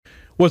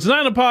Well,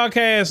 tonight on the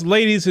podcast,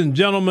 ladies and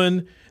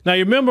gentlemen, now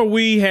you remember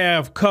we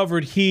have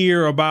covered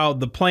here about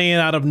the plan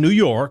out of New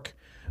York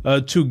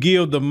to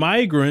give the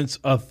migrants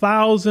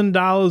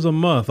 $1,000 a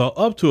month, or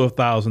up to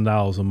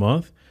 $1,000 a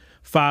month.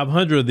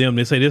 500 of them,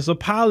 they say this is a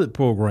pilot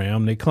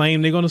program. They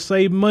claim they're going to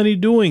save money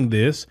doing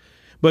this,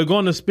 but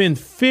going to spend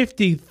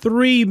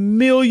 $53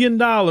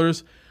 million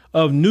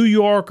of New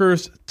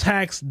Yorkers'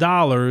 tax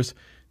dollars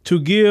to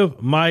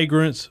give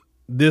migrants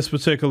this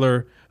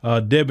particular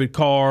debit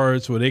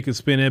cards where they can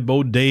spend at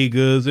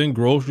bodegas and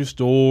grocery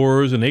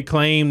stores, and they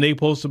claim they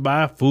supposed to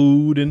buy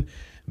food and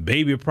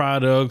baby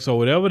products or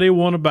whatever they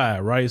want to buy,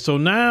 right? So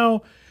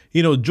now,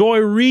 Joy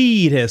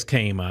Reid has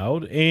came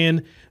out,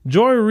 and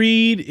Joy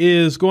Reid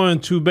is going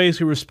to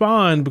basically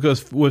respond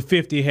because what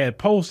 50 had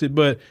posted,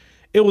 but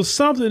it was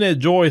something that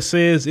Joy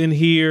says in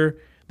here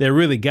that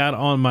really got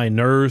on my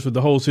nerves with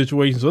the whole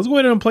situation. So let's go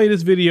ahead and play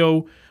this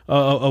video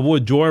of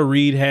what Joy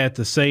Reid had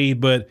to say,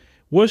 but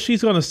what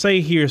she's going to say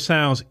here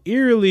sounds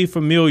eerily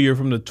familiar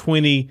from the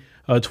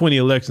 2020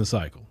 election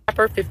cycle.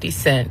 Rapper 50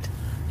 Cent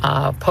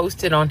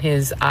posted on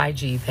his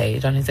IG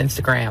page, on his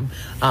Instagram,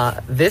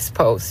 this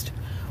post,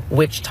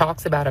 which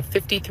talks about a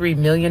 $53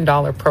 million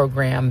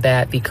program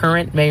that the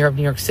current mayor of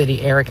New York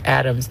City, Eric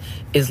Adams,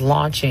 is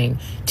launching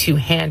to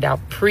hand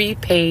out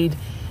prepaid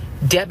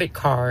debit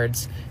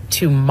cards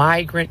to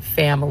migrant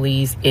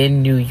families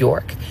in New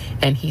York.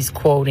 And he's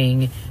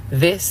quoting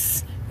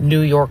this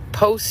New York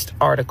Post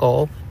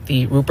article,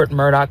 the Rupert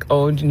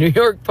Murdoch-owned New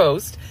York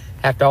Post.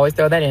 Have to always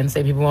throw that in,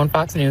 say people on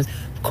Fox News,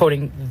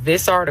 quoting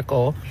this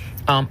article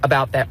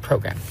about that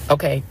program.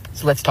 Okay,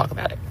 so let's talk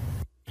about it.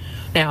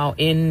 Now,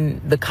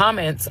 in the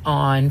comments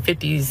on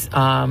 50's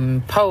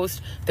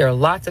post, there are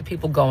lots of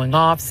people going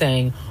off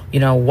saying,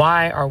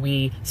 why are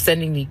we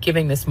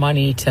giving this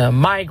money to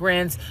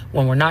migrants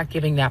when we're not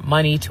giving that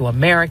money to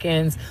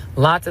Americans?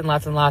 Lots and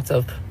lots and lots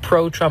of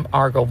pro-Trump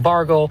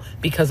argle-bargle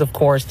because, of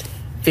course,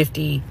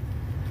 50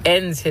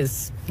 ends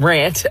his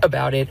rant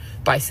about it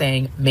by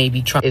saying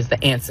maybe Trump is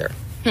the answer.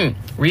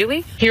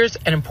 Really? Here's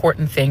an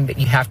important thing that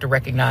you have to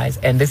recognize,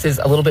 and this is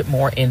a little bit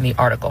more in the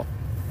article.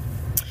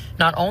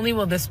 Not only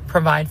will this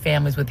provide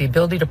families with the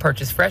ability to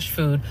purchase fresh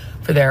food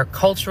for their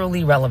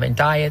culturally relevant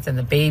diets and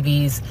the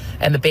baby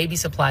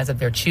supplies of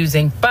their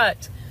choosing,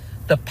 but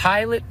the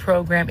pilot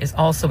program is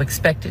also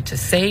expected to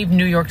save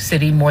New York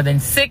City more than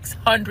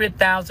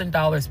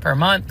 $600,000 per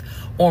month,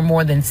 or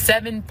more than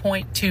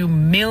 $7.2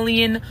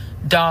 million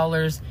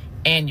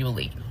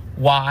annually.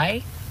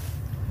 Why?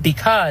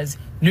 Because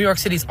New York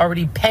City is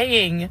already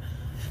paying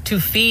to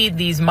feed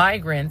these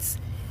migrants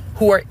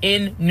who are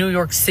in New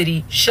York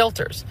City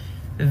shelters.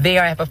 They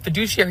have a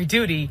fiduciary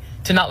duty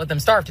to not let them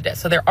starve to death.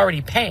 So they're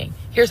already paying.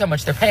 Here's how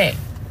much they're paying.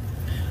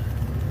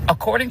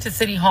 According to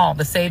City Hall,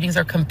 the savings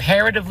are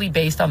comparatively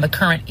based on the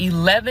current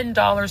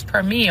 $11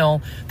 per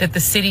meal that the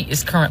city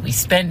is currently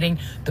spending.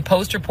 The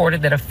Post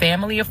reported that a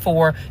family of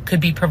four could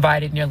be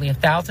provided nearly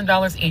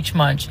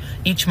 $1,000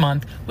 each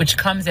month, which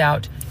comes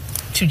out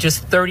to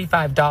just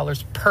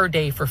 $35 per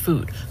day for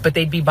food. But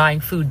they'd be buying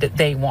food that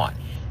they want,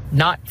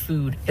 not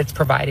food that's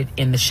provided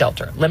in the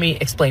shelter. Let me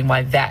explain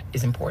why that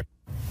is important.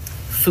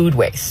 Food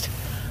waste.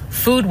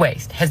 Food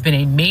waste has been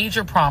a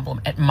major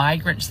problem at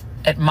migrant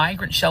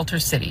shelter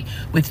city,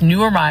 with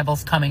new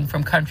arrivals coming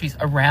from countries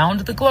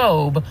around the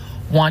globe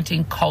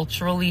wanting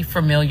culturally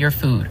familiar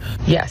food.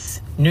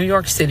 Yes, New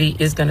York City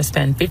is going to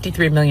spend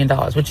 $53 million,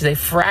 which is a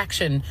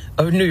fraction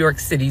of New York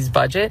City's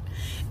budget,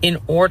 in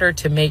order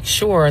to make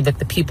sure that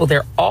the people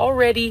they're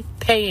already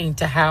paying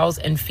to house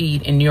and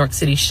feed in New York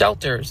City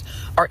shelters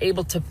are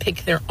able to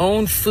pick their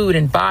own food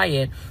and buy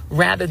it,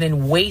 rather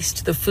than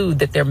waste the food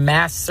that they're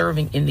mass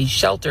serving in these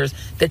shelters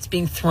that's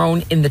being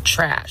thrown in the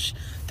trash.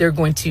 They're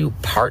going to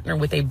partner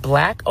with a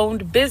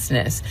Black-owned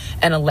business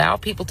and allow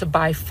people to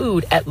buy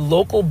food at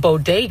local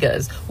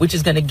bodegas, which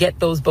is going to get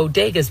those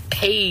bodegas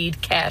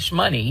paid cash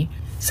money.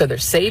 So they're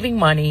saving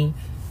money.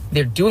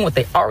 They're doing what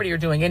they already are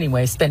doing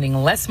anyway, spending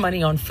less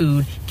money on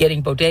food,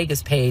 getting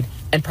bodegas paid,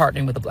 and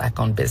partnering with a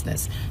Black-owned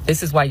business.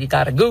 This is why you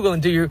got to Google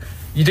and do your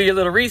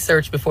little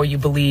research before you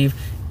believe,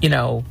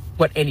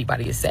 what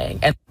anybody is saying.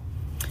 And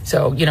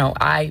so,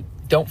 I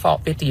don't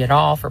fault 50 at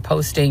all for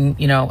posting,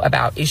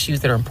 about issues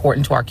that are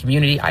important to our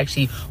community. I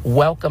actually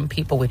welcome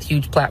people with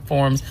huge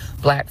platforms,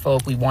 Black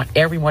folk. We want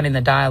everyone in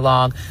the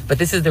dialogue. But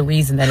this is the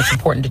reason that it's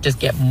important to just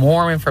get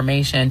more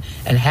information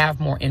and have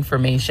more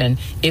information.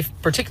 If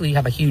particularly you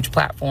have a huge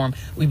platform,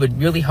 we would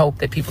really hope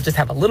that people just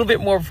have a little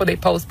bit more before they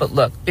post. But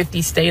look,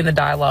 50, stay in the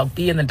dialogue,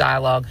 be in the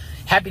dialogue.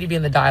 Happy to be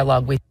in the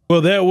dialogue with you.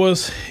 Well, that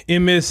was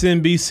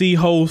MSNBC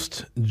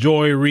host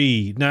Joy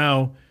Reid.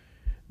 Now,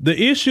 the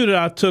issue that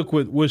I took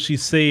with what she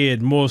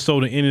said more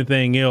so than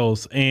anything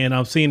else, and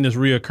I'm seeing this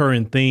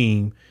reoccurring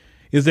theme,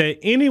 is that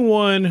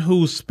anyone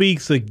who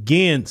speaks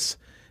against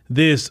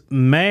this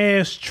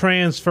mass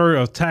transfer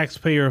of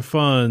taxpayer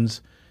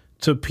funds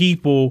to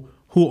people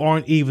who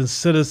aren't even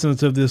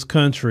citizens of this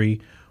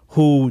country,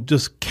 who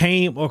just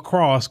came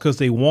across because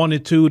they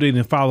wanted to, they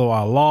didn't follow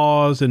our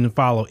laws, they didn't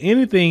follow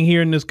anything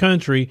here in this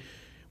country.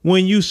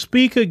 When you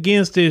speak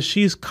against this,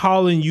 she's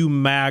calling you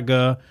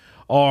MAGA,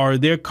 or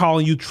they're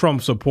calling you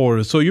Trump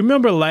supporters. So you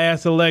remember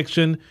last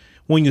election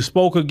when you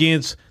spoke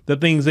against the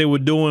things they were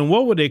doing,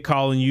 what were they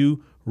calling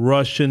you?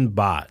 Russian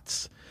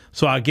bots.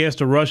 So I guess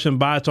the Russian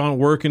bots aren't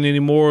working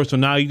anymore. So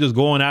now you're just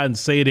going out and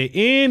say that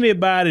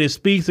anybody that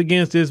speaks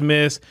against this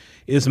mess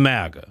is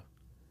MAGA.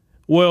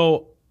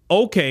 Well,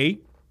 okay.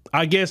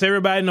 I guess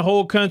everybody in the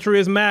whole country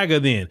is MAGA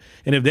then.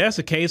 And if that's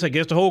the case, I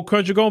guess the whole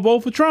country going to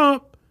vote for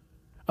Trump.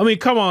 I mean,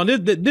 come on,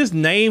 this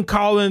name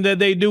calling that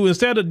they do,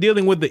 instead of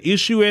dealing with the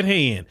issue at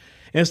hand,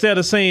 instead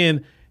of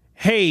saying,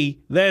 hey,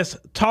 let's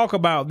talk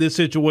about this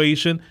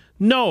situation.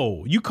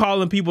 No, you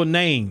calling people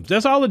names.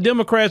 That's all the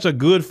Democrats are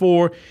good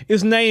for,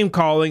 is name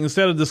calling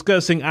instead of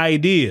discussing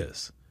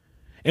ideas.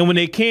 And when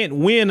they can't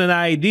win an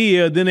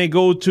idea, then they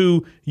go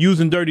to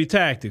using dirty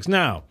tactics.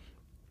 Now,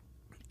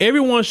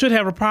 everyone should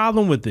have a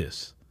problem with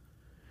this.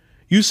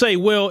 You say,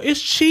 well,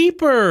 it's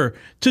cheaper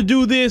to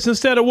do this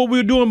instead of what we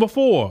were doing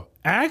before.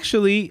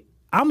 Actually,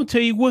 I'm going to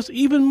tell you what's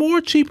even more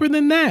cheaper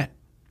than that.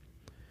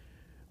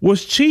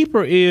 What's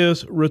cheaper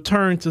is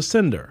return to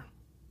sender.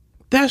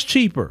 That's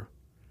cheaper.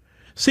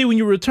 See, when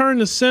you return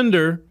to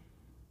sender,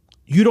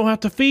 you don't have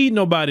to feed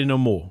nobody no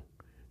more.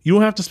 You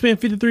don't have to spend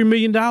 $53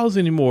 million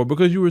anymore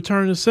because you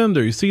return to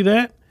sender. You see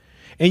that?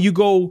 And you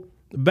go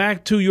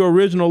back to your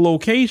original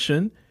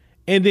location,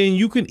 and then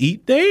you can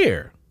eat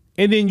there.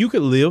 And then you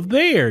could live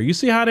there. You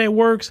see how that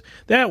works?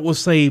 That will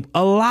save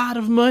a lot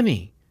of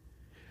money.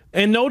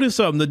 And notice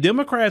something. The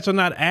Democrats are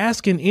not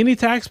asking any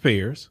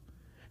taxpayers,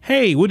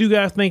 hey, what do you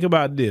guys think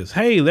about this?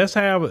 Hey, let's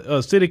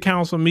have city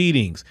council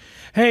meetings.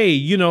 Hey,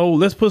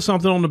 let's put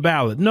something on the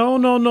ballot.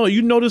 No.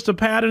 You notice the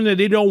pattern that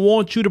they don't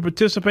want you to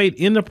participate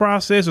in the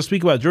process or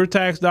speak about your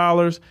tax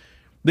dollars.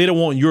 They don't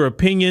want your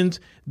opinions.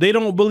 They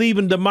don't believe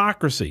in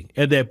democracy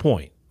at that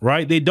point,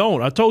 right? They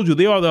don't. I told you,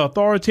 they are the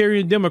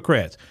authoritarian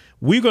Democrats.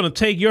 We're going to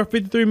take your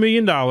 $53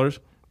 million,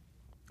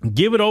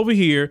 give it over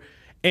here.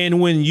 And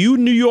when you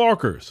New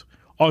Yorkers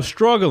are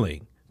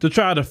struggling to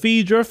try to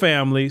feed your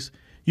families,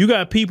 you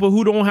got people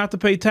who don't have to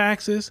pay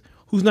taxes,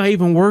 who's not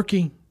even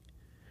working.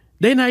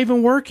 They're not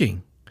even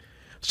working.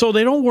 So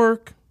they don't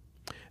work.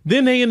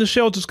 Then they in the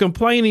shelters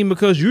complaining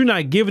because you're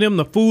not giving them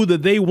the food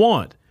that they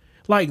want.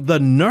 Like the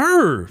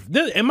nerve.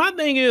 And my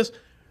thing is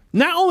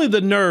not only the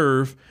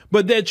nerve,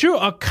 but that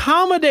you're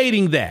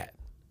accommodating that.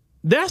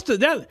 Like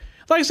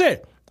I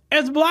said,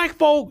 as black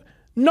folk,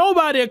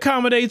 nobody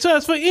accommodates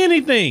us for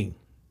anything.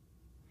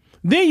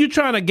 Then you're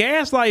trying to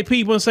gaslight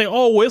people and say,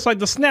 oh, well, it's like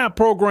the SNAP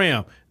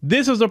program.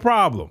 This is the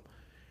problem.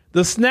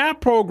 The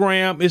SNAP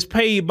program is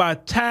paid by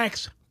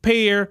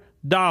taxpayer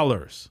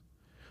dollars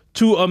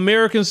to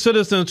American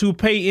citizens who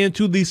pay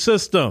into the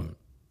system.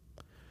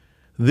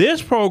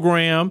 This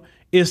program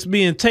is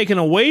being taken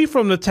away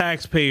from the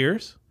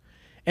taxpayers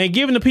and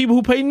given to people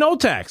who pay no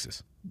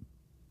taxes.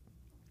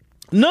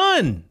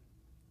 None.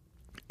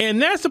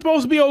 And that's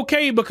supposed to be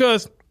okay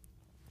because,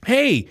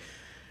 hey,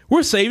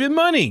 we're saving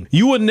money.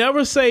 You would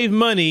never save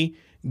money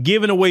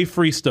giving away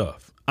free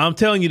stuff. I'm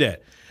telling you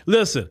that.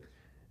 Listen,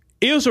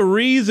 it was a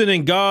reason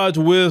in God's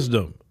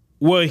wisdom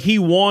where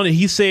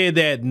he said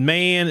that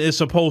man is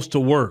supposed to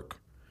work.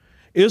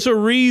 It's a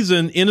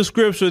reason in the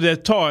scripture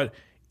that taught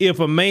if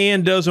a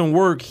man doesn't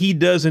work, he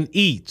doesn't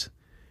eat.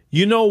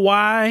 You know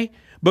why?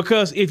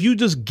 Because if you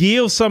just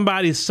give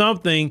somebody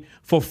something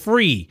for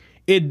free,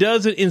 it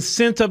doesn't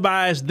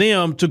incentivize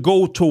them to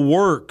go to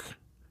work.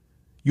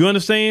 You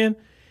understand?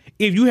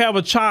 If you have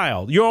a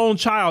child, your own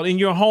child in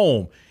your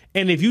home,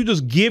 and if you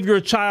just give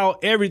your child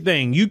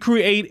everything, you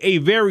create a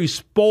very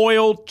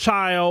spoiled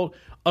child,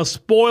 a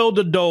spoiled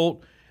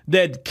adult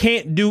that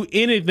can't do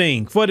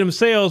anything for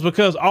themselves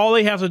because all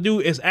they have to do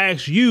is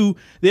ask you.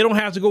 They don't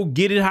have to go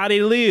get it how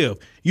they live.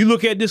 You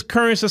look at this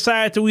current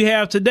society we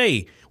have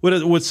today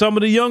with some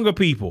of the younger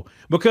people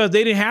because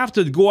they didn't have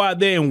to go out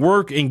there and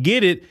work and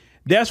get it.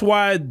 That's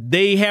why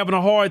they having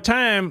a hard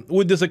time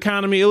with this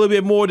economy a little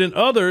bit more than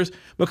others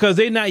because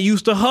they're not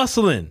used to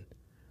hustling.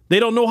 They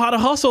don't know how to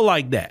hustle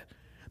like that.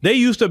 They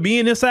used to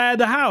being inside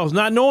the house,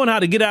 not knowing how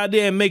to get out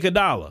there and make a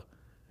dollar.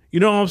 You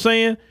know what I'm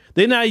saying?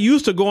 They're not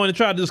used to going to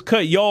try to just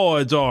cut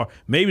yards or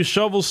maybe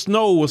shovel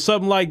snow or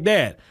something like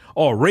that,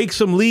 or rake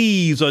some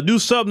leaves or do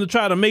something to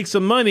try to make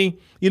some money,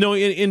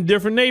 in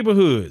different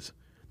neighborhoods.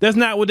 That's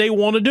not what they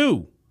want to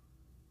do.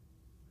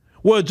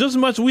 Well, just as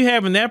much as we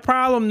having that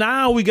problem,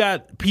 now we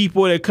got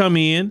people that come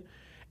in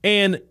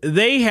and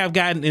they have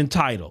gotten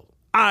entitled.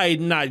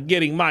 I'm not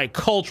getting my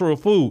cultural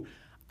food.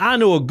 I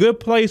know a good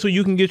place where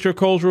you can get your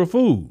cultural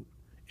food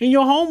in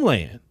your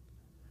homeland.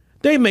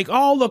 They make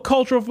all the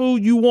cultural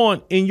food you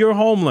want in your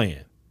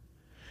homeland.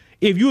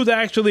 If you was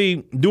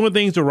actually doing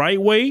things the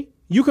right way,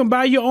 you can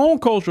buy your own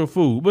cultural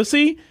food. But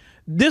see,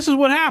 this is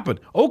what happened.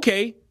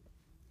 Okay,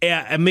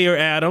 Mayor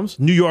Adams,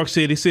 New York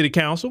City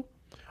Council.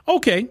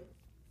 Okay,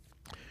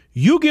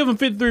 you give them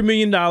 $53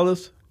 million.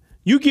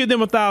 You give them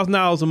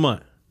 $1,000 a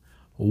month.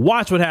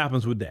 Watch what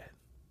happens with that.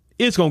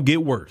 It's going to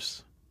get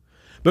worse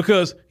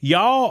because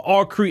y'all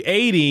are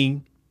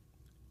creating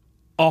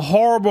a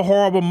horrible,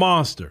 horrible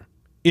monster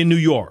in New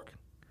York.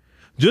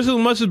 Just as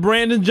much as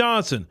Brandon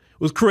Johnson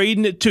was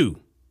creating it too.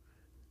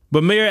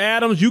 But Mayor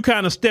Adams, you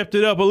kind of stepped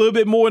it up a little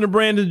bit more than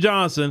Brandon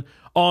Johnson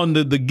on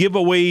the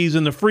giveaways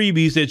and the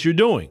freebies that you're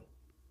doing.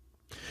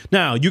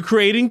 Now, you're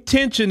creating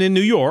tension in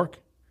New York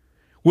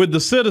with the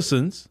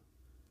citizens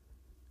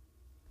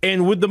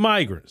and with the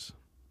migrants.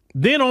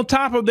 Then on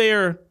top of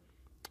their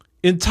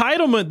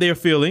entitlement they're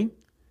feeling,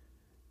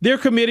 they're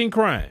committing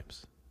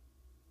crimes.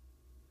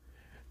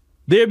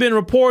 There have been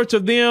reports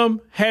of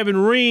them having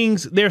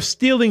rings they're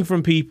stealing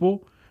from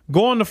people,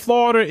 going to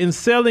Florida and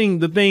selling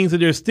the things that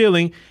they're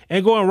stealing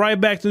and going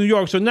right back to New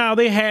York. So now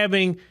they're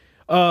having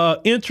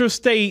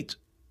interstate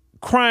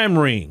crime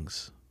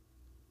rings.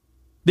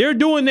 They're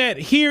doing that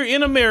here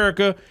in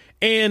America,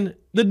 and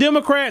the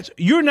Democrats,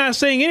 you're not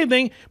saying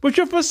anything, but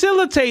you're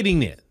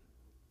facilitating it.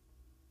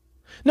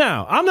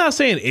 Now, I'm not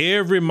saying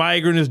every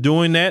migrant is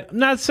doing that. I'm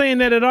not saying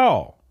that at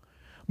all.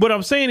 What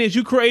I'm saying is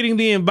you're creating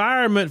the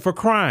environment for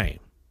crime.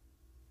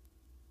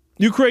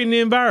 You're creating the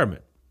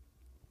environment.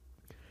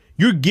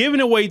 You're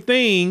giving away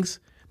things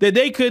that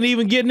they couldn't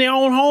even get in their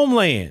own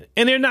homeland.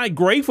 And they're not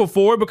grateful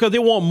for it because they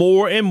want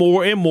more and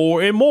more and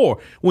more and more.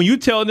 When you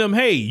tell them,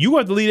 hey, you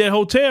have to leave that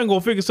hotel and go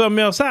figure something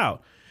else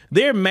out,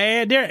 they're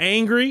mad, they're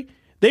angry.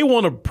 They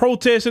want to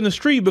protest in the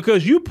street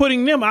because you're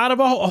putting them out of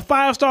a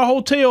five-star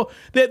hotel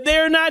that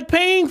they're not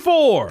paying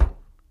for.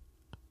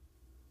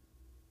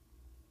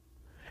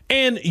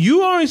 And you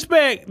don't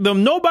expect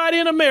nobody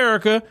in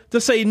America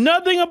to say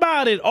nothing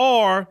about it,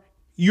 or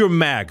you're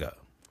MAGA.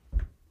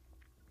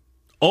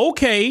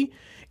 Okay,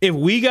 if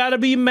we got to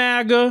be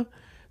MAGA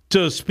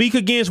to speak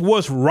against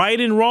what's right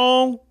and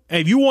wrong,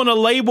 if you want to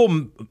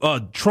label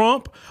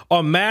Trump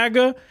or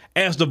MAGA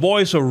as the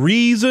voice of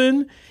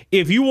reason,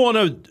 if you want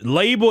to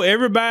label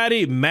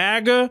everybody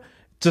MAGA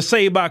to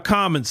say about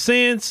common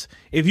sense,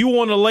 if you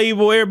want to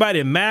label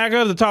everybody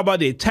MAGA to talk about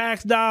their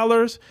tax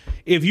dollars,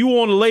 if you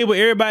want to label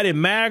everybody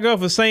MAGA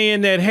for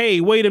saying that, hey,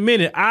 wait a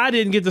minute, I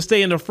didn't get to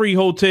stay in a free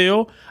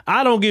hotel,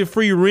 I don't get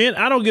free rent,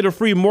 I don't get a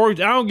free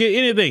mortgage, I don't get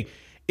anything.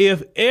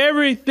 If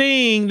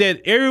everything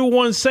that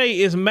everyone say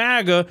is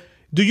MAGA,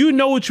 do you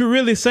know what you're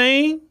really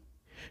saying?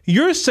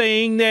 You're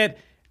saying that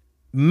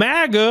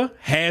MAGA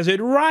has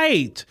it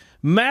right.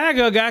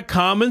 MAGA got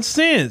common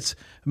sense.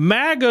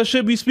 MAGA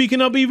should be speaking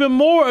up even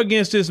more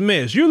against this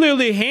mess. You're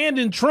literally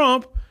handing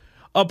Trump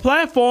a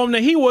platform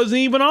that he wasn't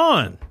even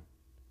on,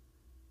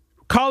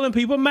 calling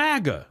people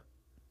MAGA.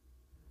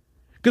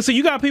 Because see,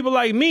 you got people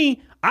like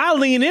me, I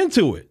lean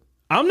into it.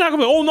 I'm not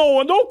going to be, oh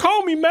no, don't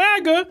call me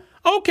MAGA.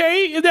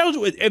 Okay,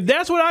 if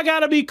that's what I got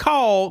to be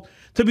called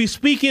to be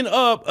speaking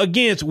up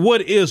against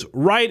what is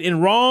right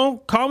and wrong,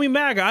 call me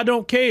MAGA. I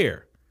don't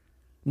care.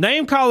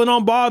 Name calling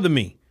don't bother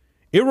me.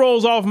 It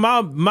rolls off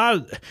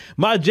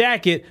my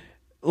jacket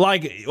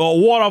like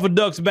water off a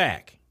duck's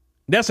back.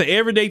 That's an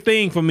everyday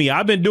thing for me.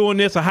 I've been doing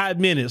this a hot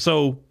minute,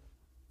 so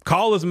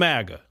call us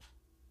MAGA.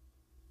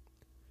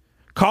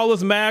 Call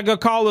us MAGA,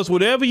 call us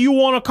whatever you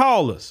want to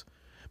call us.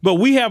 But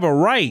we have a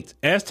right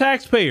as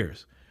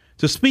taxpayers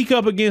to speak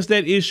up against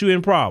that issue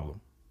and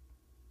problem.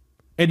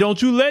 And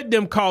don't you let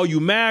them call you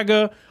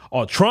MAGA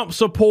or Trump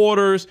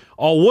supporters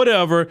or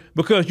whatever,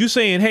 because you're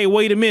saying, hey,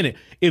 wait a minute.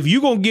 If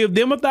you're going to give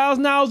them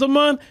 $1,000 a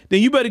month,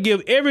 then you better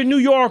give every New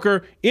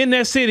Yorker in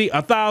that city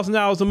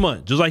 $1,000 a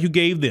month, just like you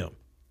gave them.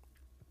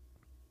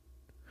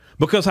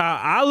 Because how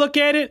I look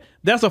at it,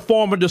 that's a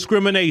form of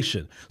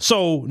discrimination.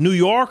 So New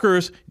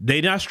Yorkers,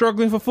 they're not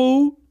struggling for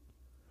food.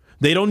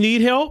 They don't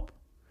need help.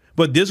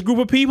 But this group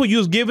of people,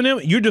 you're just giving them,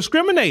 you're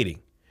discriminating.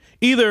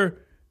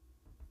 Either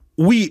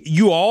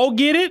you all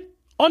get it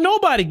or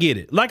nobody get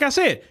it. Like I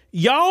said,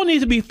 y'all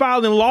need to be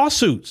filing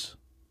lawsuits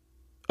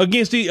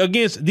against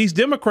these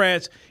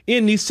Democrats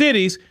in these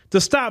cities to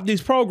stop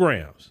these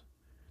programs,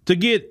 to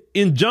get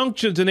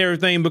injunctions and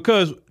everything,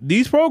 because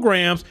these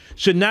programs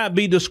should not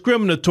be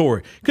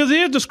discriminatory, because it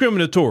is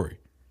discriminatory.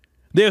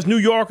 There's New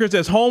Yorkers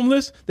that's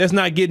homeless that's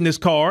not getting this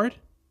card.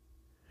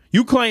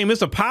 You claim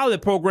it's a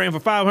pilot program for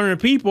 500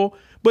 people,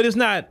 but it's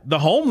not the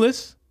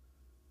homeless.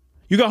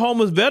 You got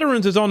homeless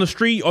veterans that's on the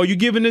street. Are you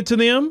giving it to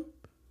them?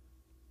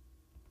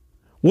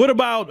 What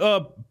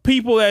about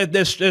people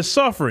that's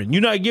suffering?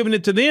 You're not giving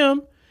it to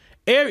them.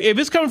 If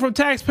it's coming from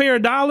taxpayer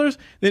dollars,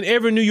 then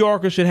every New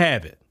Yorker should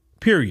have it,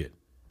 period.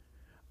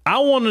 I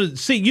want to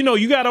see,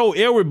 you got old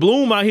Edward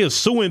Bloom out here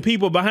suing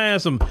people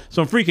behind some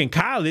freaking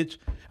college.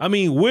 I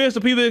mean, where's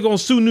the people that are going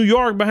to sue New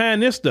York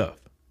behind this stuff?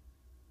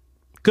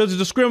 Because it's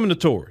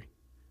discriminatory.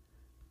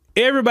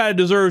 Everybody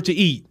deserves to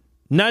eat,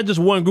 not just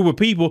one group of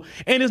people.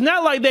 And it's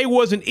not like they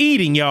wasn't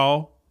eating,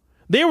 y'all.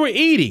 They were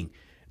eating.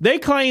 They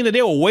claim that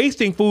they were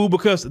wasting food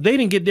because they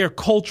didn't get their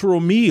cultural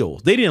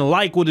meals. They didn't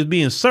like what is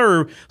being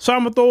served, so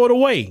I'm going to throw it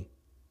away.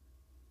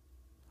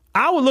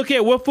 I would look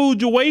at what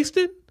food you're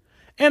wasting,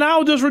 and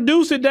I'll just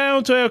reduce it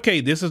down to, okay,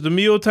 this is the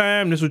meal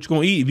time. This is what you're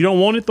going to eat. If you don't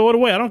want it, throw it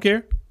away. I don't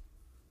care.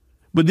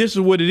 But this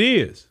is what it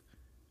is.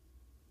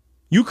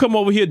 You come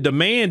over here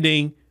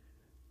demanding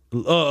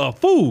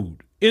food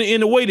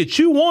in the way that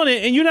you want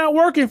it, and you're not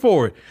working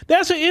for it.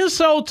 That's an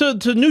insult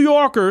to New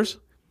Yorkers.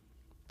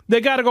 They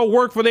got to go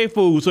work for their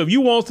food. So if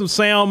you want some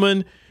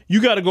salmon,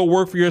 you got to go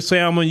work for your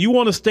salmon. You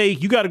want a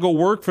steak, you got to go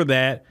work for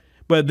that.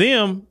 But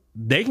them,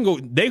 they can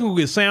go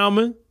get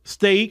salmon,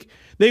 steak.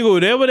 They can go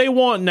whatever they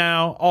want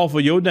now off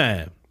of your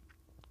dime.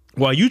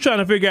 While you trying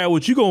to figure out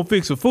what you going to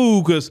fix for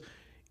food, because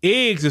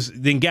eggs is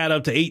then got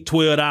up to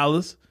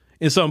 $12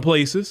 in some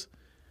places.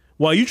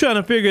 While you trying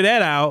to figure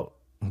that out,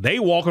 they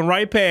walking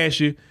right past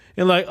you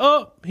and like,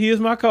 oh, here's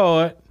my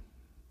card.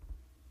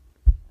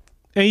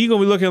 And you're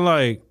going to be looking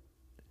like,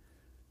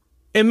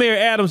 and Mayor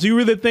Adams, do you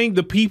really think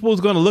the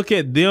people's going to look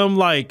at them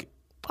like,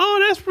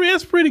 oh,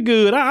 that's pretty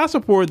good. I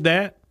support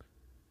that.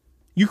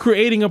 You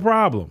creating a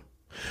problem.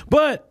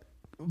 But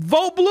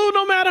vote blue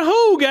no matter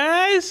who,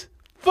 guys.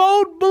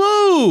 Vote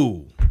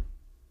blue.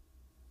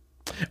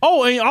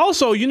 Oh, and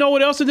also, you know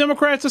what else the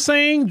Democrats are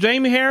saying?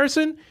 Jamie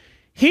Harrison,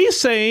 he's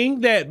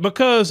saying that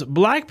because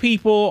black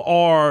people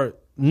are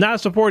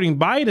not supporting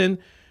Biden,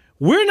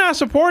 we're not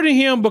supporting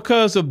him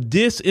because of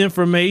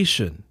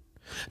disinformation.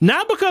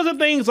 Not because of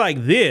things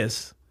like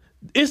this.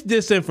 It's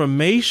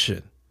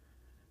disinformation.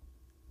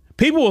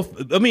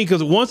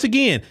 Because once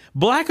again,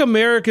 black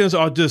Americans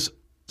are just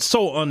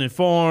so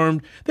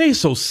uninformed. They're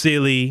so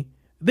silly.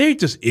 They're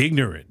just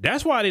ignorant.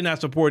 That's why they're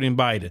not supporting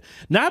Biden.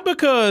 Not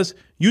because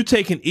you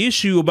take an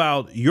issue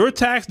about your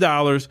tax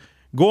dollars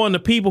going to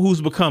people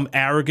who's become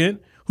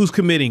arrogant, who's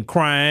committing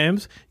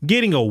crimes,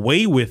 getting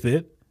away with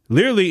it,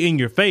 literally in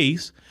your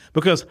face.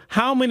 Because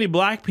how many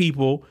black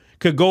people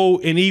could go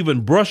and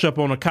even brush up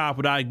on a cop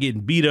without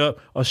getting beat up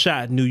or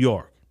shot in New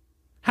York?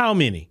 How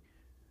many?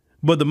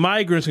 But the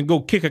migrants can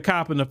go kick a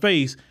cop in the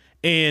face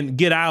and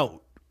get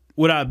out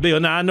without bail.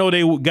 Now, I know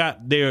they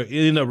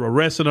ended up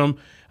arresting them,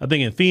 I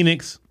think in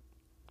Phoenix,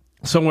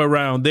 somewhere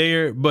around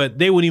there, but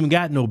they wouldn't even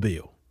got no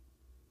bail.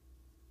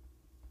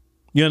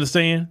 You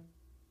understand?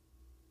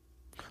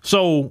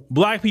 So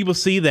black people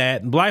see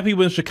that. Black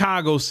people in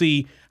Chicago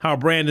see how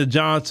Brandon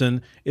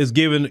Johnson is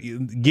giving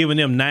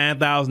them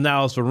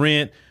 $9,000 for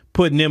rent,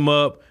 putting them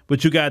up,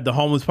 but you got the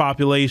homeless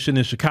population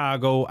in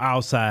Chicago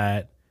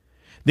outside.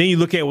 Then you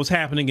look at what's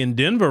happening in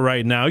Denver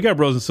right now. You got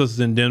brothers and sisters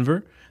in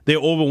Denver. They're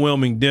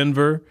overwhelming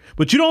Denver.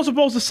 But you don't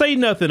supposed to say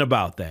nothing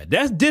about that.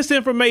 That's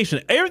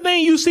disinformation.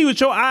 Everything you see with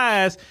your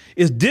eyes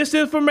is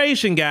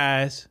disinformation,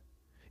 guys.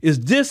 It's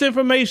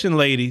disinformation,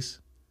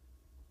 ladies.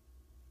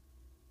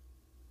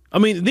 I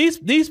mean,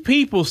 these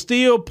people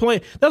still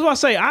play. That's why I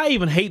say I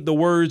even hate the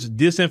words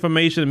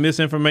disinformation and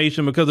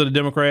misinformation because of the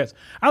Democrats.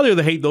 I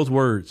literally hate those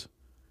words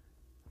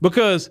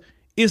because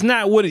it's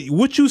not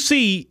what you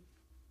see.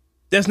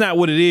 That's not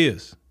what it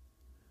is.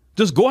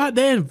 Just go out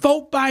there and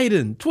vote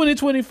Biden.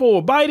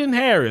 2024, Biden,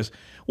 Harris.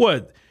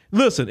 What?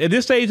 Listen, at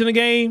this stage in the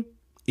game,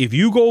 if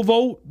you go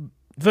vote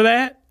for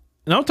that,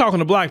 and I'm talking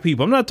to black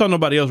people, I'm not talking to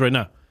nobody else right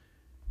now.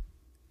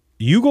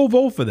 You go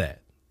vote for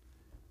that.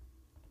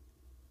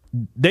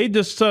 They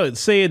just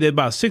said that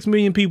about 6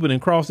 million people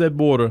didn't cross that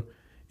border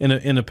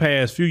in the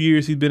past few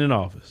years he's been in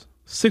office.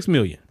 6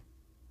 million.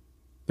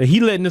 That he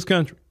let in this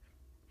country.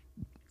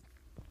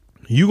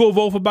 You go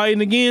vote for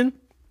Biden again,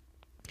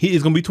 he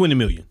is going to be 20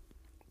 million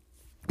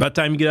by the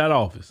time you get out of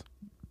office.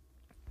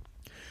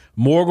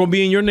 More going to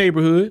be in your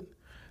neighborhood.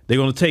 They're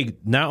going to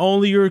take not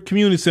only your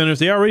community centers,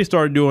 they already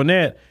started doing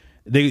that.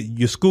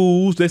 Your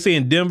schools, they say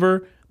in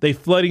Denver, they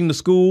flooding the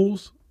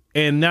schools,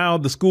 and now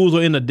the schools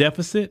are in a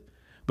deficit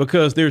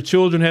because their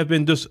children have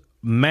been just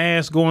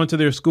mass going to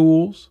their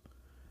schools.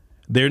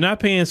 They're not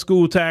paying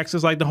school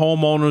taxes like the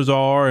homeowners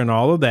are and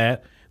all of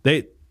that.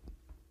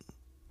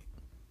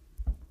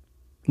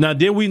 Now,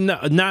 did we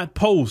not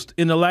post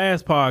in the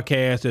last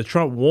podcast that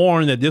Trump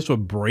warned that this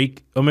would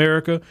break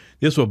America?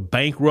 This would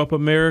bankrupt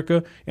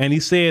America. And he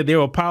said there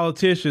were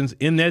politicians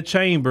in that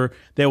chamber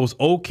that was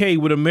okay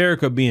with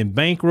America being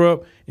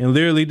bankrupt and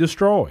literally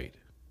destroyed.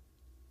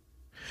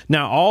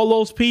 Now, all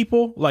those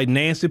people like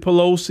Nancy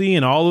Pelosi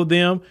and all of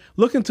them,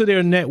 look into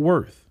their net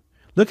worth.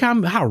 Look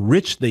how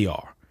rich they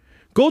are.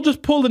 Go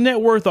just pull the net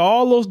worth of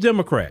all those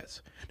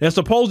Democrats that's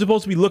supposed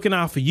to be looking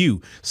out for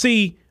you.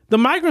 See, the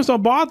migrants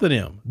don't bother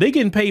them. They're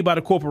getting paid by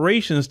the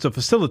corporations to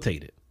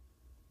facilitate it.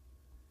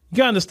 You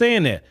got to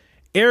understand that.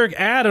 Eric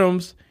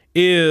Adams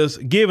is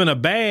giving a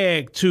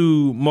bag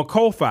to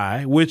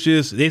McCoffey, which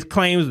is, it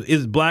claims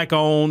is black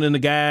owned, and the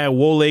guy,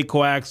 Wole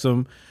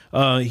Coaxum,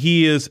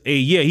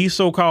 he's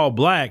so-called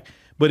black.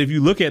 But if you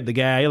look at the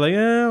guy, you're like, I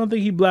don't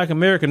think he's black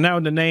American. Now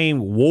with the name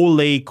Wole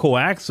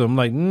Coaxum,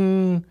 like,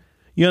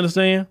 you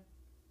understand?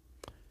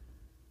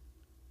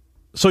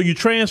 So you're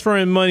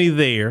transferring money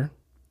there.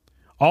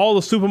 All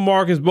the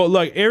supermarkets, but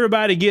look,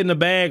 everybody getting a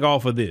bag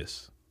off of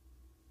this.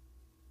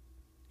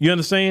 You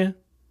understand?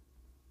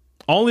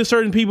 Only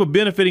certain people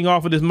benefiting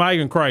off of this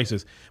migrant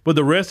crisis, but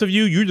the rest of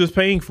you're just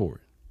paying for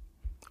it.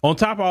 On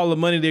top of all the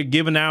money they're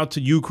giving out to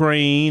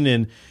Ukraine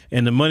and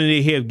the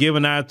money they have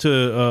given out to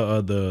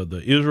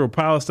the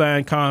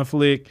Israel-Palestine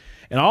conflict,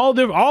 and all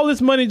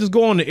this money just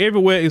going to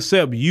everywhere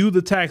except you,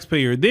 the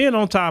taxpayer. Then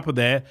on top of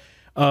that,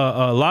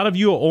 a lot of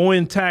you are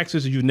owing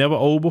taxes that you've never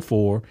owed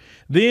before.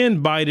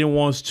 Then Biden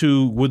wants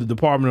to, with the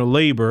Department of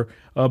Labor,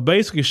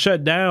 basically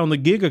shut down the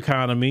gig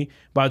economy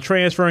by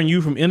transferring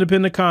you from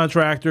independent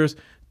contractors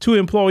to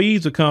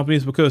employees of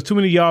companies because too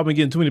many of y'all been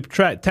getting too many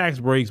tax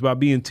breaks by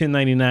being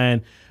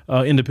 1099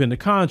 independent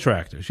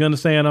contractors. You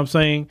understand what I'm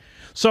saying?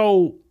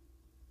 So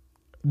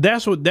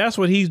that's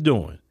what he's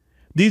doing.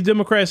 These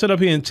Democrats sit up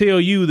here and tell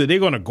you that they're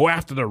going to go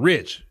after the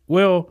rich.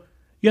 Well,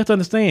 you have to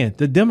understand,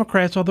 the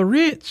Democrats are the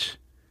rich.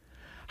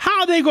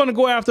 How are they going to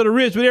go after the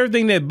rich? But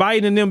everything that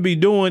Biden and them be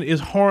doing is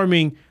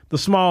harming the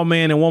small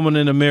man and woman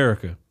in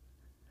America.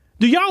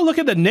 Do y'all look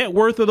at the net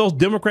worth of those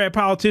Democrat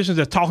politicians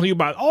that talking to you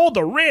about all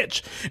the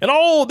rich and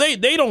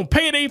they don't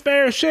pay their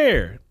fair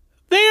share?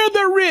 They're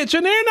the rich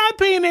and they're not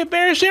paying their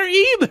fair share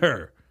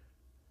either.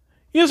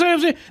 You know what I'm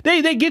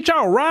saying? They get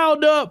y'all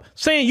riled up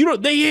saying,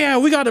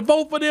 we got to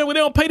vote for them when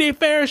they don't pay their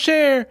fair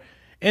share.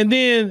 And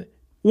then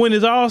when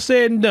it's all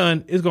said and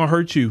done, it's going to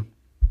hurt you.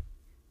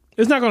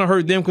 It's not going to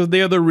hurt them because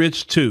they're the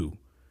rich too.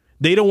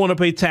 They don't want to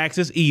pay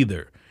taxes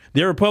either.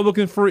 They're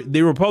Republican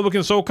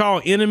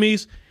so-called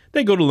enemies.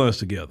 They go to lunch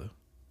together.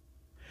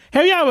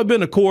 Have you ever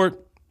been to court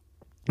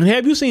and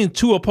have you seen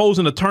two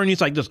opposing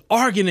attorneys like just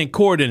arguing in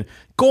court and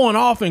going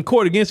off in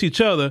court against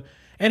each other?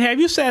 And have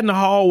you sat in the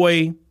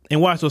hallway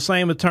and watched those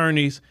same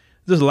attorneys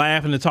just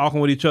laughing and talking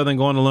with each other and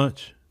going to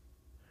lunch?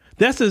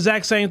 That's the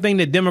exact same thing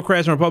that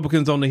Democrats and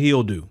Republicans on the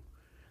Hill do.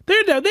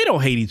 They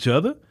don't hate each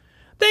other.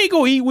 They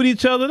go eat with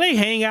each other. They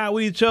hang out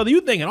with each other.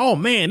 You thinking, oh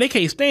man, they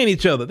can't stand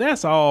each other.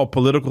 That's all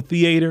political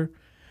theater.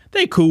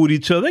 They cool with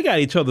each other. They got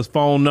each other's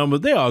phone numbers.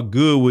 They are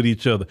good with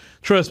each other.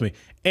 Trust me.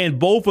 And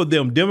both of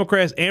them,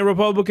 Democrats and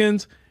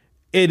Republicans,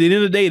 at the end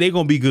of the day, they're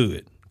going to be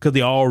good because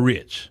they're all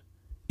rich.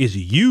 It's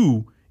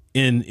you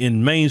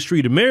in Main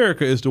Street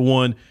America is the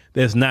one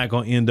that's not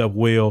going to end up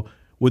well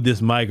with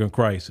this migrant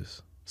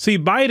crisis. See,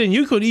 Biden,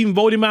 you could even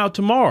vote him out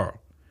tomorrow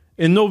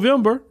in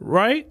November,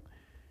 right?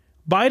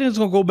 Biden's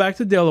going to go back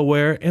to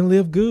Delaware and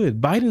live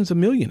good. Biden's a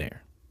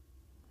millionaire.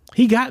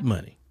 He got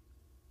money.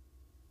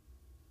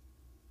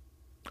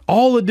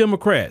 All the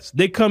Democrats,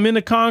 they come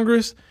into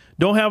Congress,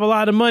 don't have a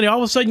lot of money. All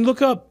of a sudden, you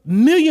look up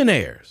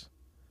millionaires.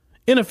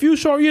 In a few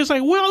short years,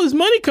 like, where all this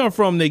money come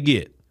from they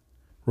get,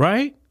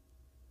 right?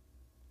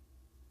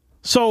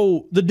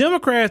 So the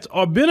Democrats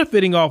are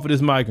benefiting off of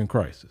this migrant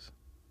crisis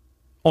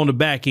on the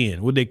back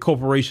end with their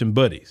corporation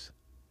buddies.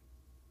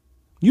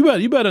 You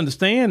better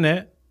understand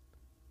that.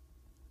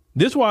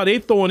 This is why they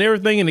throwing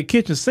everything in the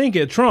kitchen sink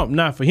at Trump,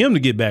 not for him to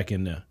get back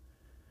in there.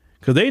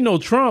 Because they know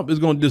Trump is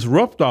going to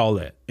disrupt all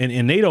that,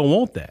 and they don't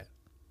want that.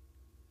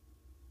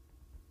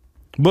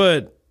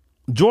 But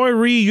Joy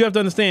Reid, you have to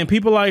understand,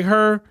 people like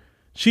her,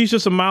 she's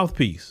just a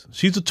mouthpiece.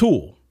 She's a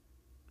tool,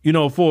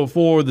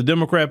 for the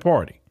Democrat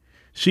Party.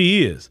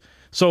 She is.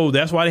 So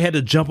that's why they had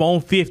to jump on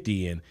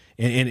 50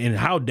 and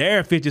how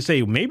dare 50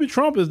 say maybe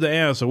Trump is the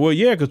answer. Well,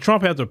 yeah, because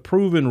Trump has a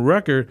proven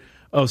record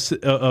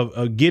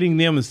of getting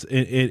them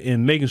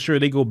and making sure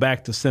they go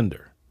back to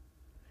sender.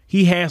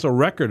 He has a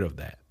record of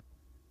that.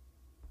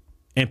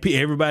 And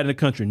everybody in the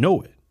country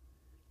know it.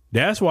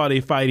 That's why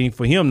they're fighting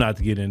for him not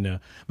to get in there.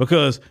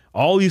 Because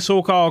all these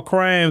so-called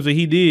crimes that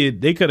he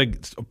did, they could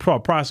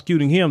have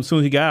prosecuting him as soon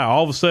as he got out.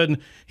 All of a sudden,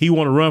 he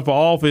want to run for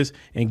office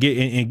and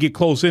get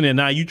close in there.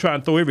 Now you try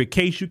to throw every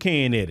case you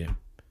can at him.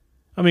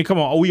 I mean, come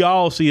on. We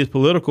all see it's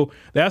political.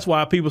 That's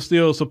why people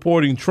still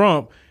supporting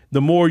Trump.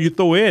 The more you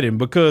throw at him,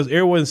 because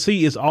everyone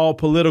see it's all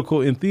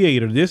political in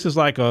theater. This is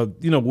like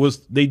what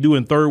they do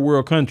in third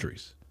world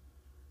countries.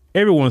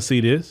 Everyone see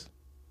this.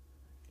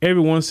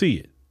 Everyone see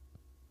it.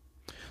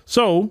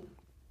 So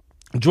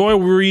Joy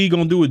Reid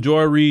gonna do what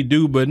Joy Reid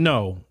do, but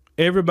no,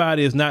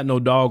 everybody is not no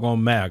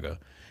doggone MAGA.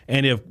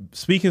 And if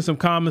speaking some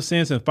common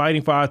sense and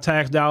fighting for our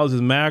tax dollars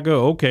is MAGA,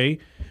 okay,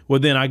 well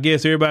then I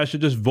guess everybody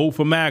should just vote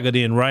for MAGA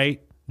then,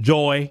 right?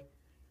 Joy,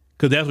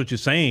 because that's what you're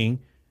saying.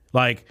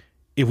 Like,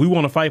 if we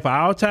want to fight for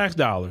our tax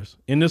dollars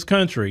in this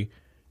country,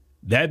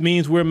 that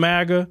means we're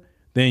MAGA,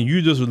 then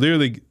you just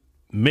literally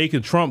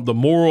making Trump the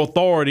moral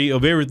authority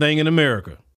of everything in America.